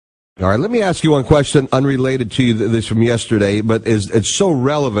All right, let me ask you one question unrelated to you, this from yesterday, but it's so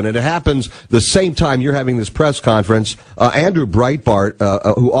relevant, and it happens the same time you're having this press conference. Andrew Breitbart,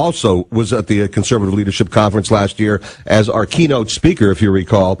 who also was at the Conservative Leadership Conference last year as our keynote speaker, if you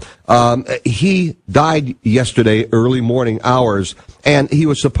recall, he died yesterday, early morning hours, and he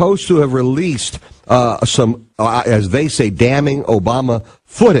was supposed to have released some, as they say, damning Obama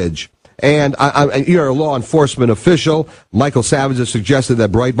footage. And you're a law enforcement official. Michael Savage has suggested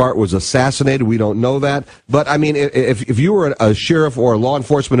that Breitbart was assassinated. We don't know that. But, I mean, if you were a sheriff or a law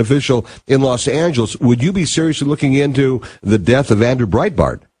enforcement official in Los Angeles, would you be seriously looking into the death of Andrew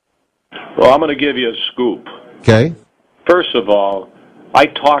Breitbart? Well, I'm going to give you a scoop. Okay. First of all, I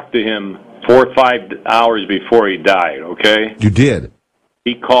talked to him 4 or 5 hours before he died, okay? You did?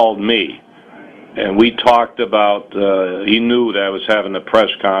 He called me. And we talked about, he knew that I was having a press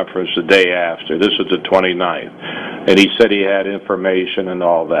conference the day after. This was the 29th. And he said he had information and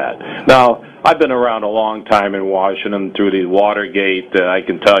all that. Now, I've been around a long time in Washington through the Watergate. I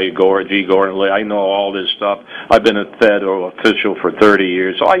can tell you, Gordon, I know all this stuff. I've been a Fed official for 30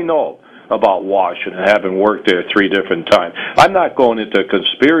 years, so I know about Washington, having worked there 3 different times. I'm not going into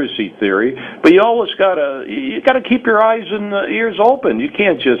conspiracy theory, but you always gotta keep your eyes and ears open. You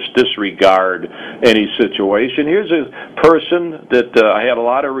can't just disregard any situation. Here's a person that I had a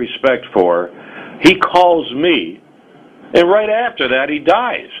lot of respect for. He calls me, and right after that, he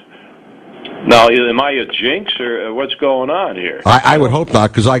dies. Now, am I a jinx, or what's going on here? I would hope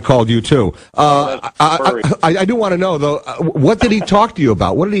not, because I called you, too. I do want to know, though, what did he talk to you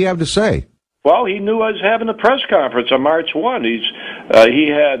about? What did he have to say? Well, he knew I was having a press conference on March 1. He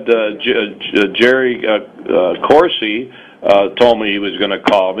had Jerry Corsi told me he was going to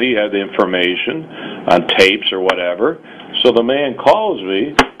call me. He had the information on tapes or whatever. So the man calls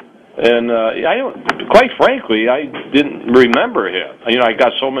me. And I don't, quite frankly, I didn't remember him. You know, I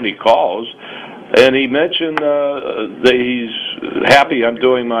got so many calls, and he mentioned that he's happy I'm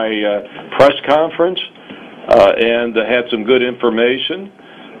doing my press conference, and had some good information.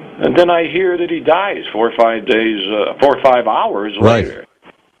 And then I hear that he dies 4 or 5 hours later.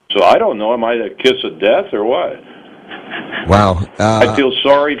 So I don't know. Am I the kiss of death or what? Wow. I feel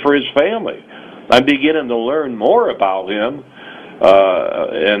sorry for his family. I'm beginning to learn more about him.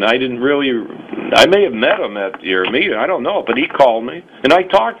 And I didn't really, I may have met him at your meeting, I don't know, but he called me, and I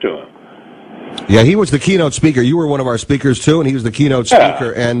talked to him. Yeah, he was the keynote speaker. You were one of our speakers, too, and he was the keynote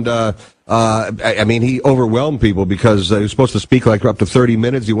speaker. And, I mean, he overwhelmed people because he was supposed to speak like up to 30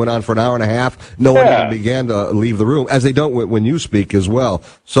 minutes. He went on for an hour and a half. No one even began to leave the room, as they don't when you speak as well.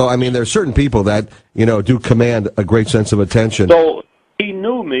 So, I mean, there's certain people that, you know, do command a great sense of attention. So he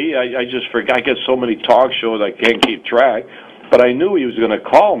knew me. I just forgot. I get so many talk shows I can't keep track. But I knew he was going to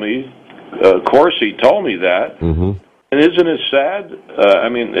call me. Of course, he told me that. Mm-hmm. And isn't it sad? I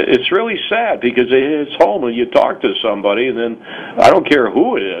mean, it's really sad because it's home and you talk to somebody, and then I don't care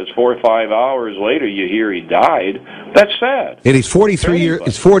who it is. 4 or 5 hours later, you hear he died. That's sad. And he's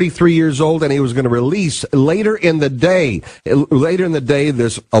 43 years old, and he was going to release later in the day,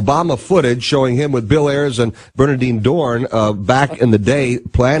 this Obama footage showing him with Bill Ayers and Bernardine Dorn back in the day,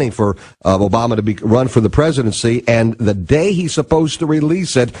 planning for Obama to run for the presidency. And the day he's supposed to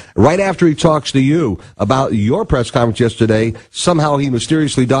release it, right after he talks to you about your press conference yesterday, somehow he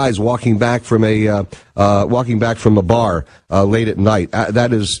mysteriously dies walking back from a bar late at night.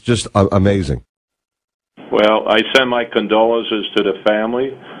 That is just amazing. Well, I send my condolences to the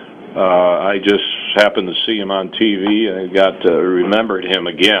family. I just happened to see him on TV and remembered him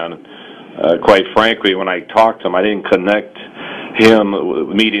again. Quite frankly, when I talked to him, I didn't connect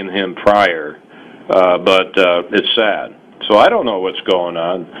meeting him prior, but it's sad. So I don't know what's going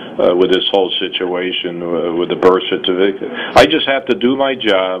on with this whole situation with the birth certificate. I just have to do my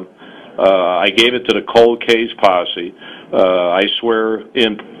job. I gave it to the cold case posse. I swear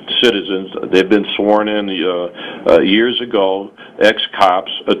in citizens. They've been sworn in years ago,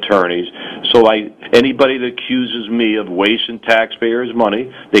 ex-cops, attorneys. So anybody that accuses me of wasting taxpayers'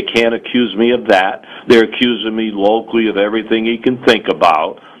 money, they can't accuse me of that. They're accusing me locally of everything you can think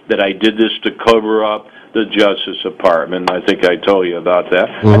about, that I did this to cover up the Justice Department. I think I told you about that.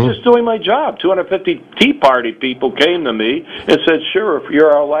 Mm-hmm. I'm just doing my job. 250 Tea Party people came to me and said, "Sheriff,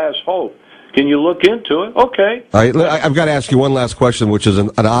 you're our last hope. Can you look into it?" Okay. All right, I've got to ask you one last question, which is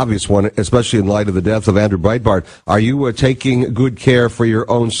an obvious one, especially in light of the death of Andrew Breitbart. Are you taking good care for your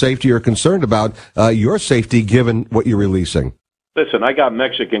own safety, or concerned about your safety given what you're releasing? Listen, I got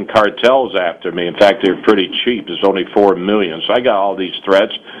Mexican cartels after me. In fact, they're pretty cheap. It's only $4 million. So I got all these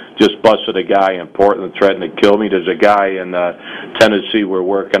threats. Just busted a guy in Portland threatening to kill me. There's a guy in Tennessee we're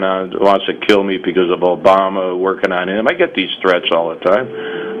working on wants to kill me because of Obama, working on him. I get these threats all the time.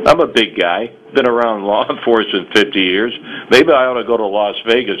 I'm a big guy. Been around law enforcement 50 years. Maybe I ought to go to Las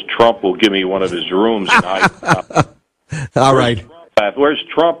Vegas. Trump will give me one of his rooms. All right. Where's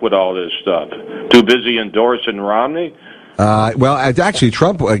Trump with all this stuff? Too busy endorsing Romney? Well, actually,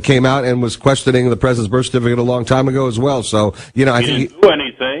 Trump came out and was questioning the president's birth certificate a long time ago as well. So, I think he didn't do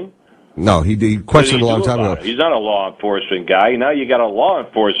anything. No, he questioned a long time ago. He's not a law enforcement guy. Now you got a law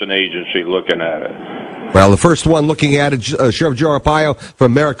enforcement agency looking at it. Well, the first one looking at it, Sheriff Joe Arpaio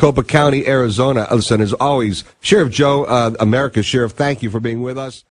from Maricopa County, Arizona. Listen, as always, Sheriff Joe, America's Sheriff, thank you for being with us.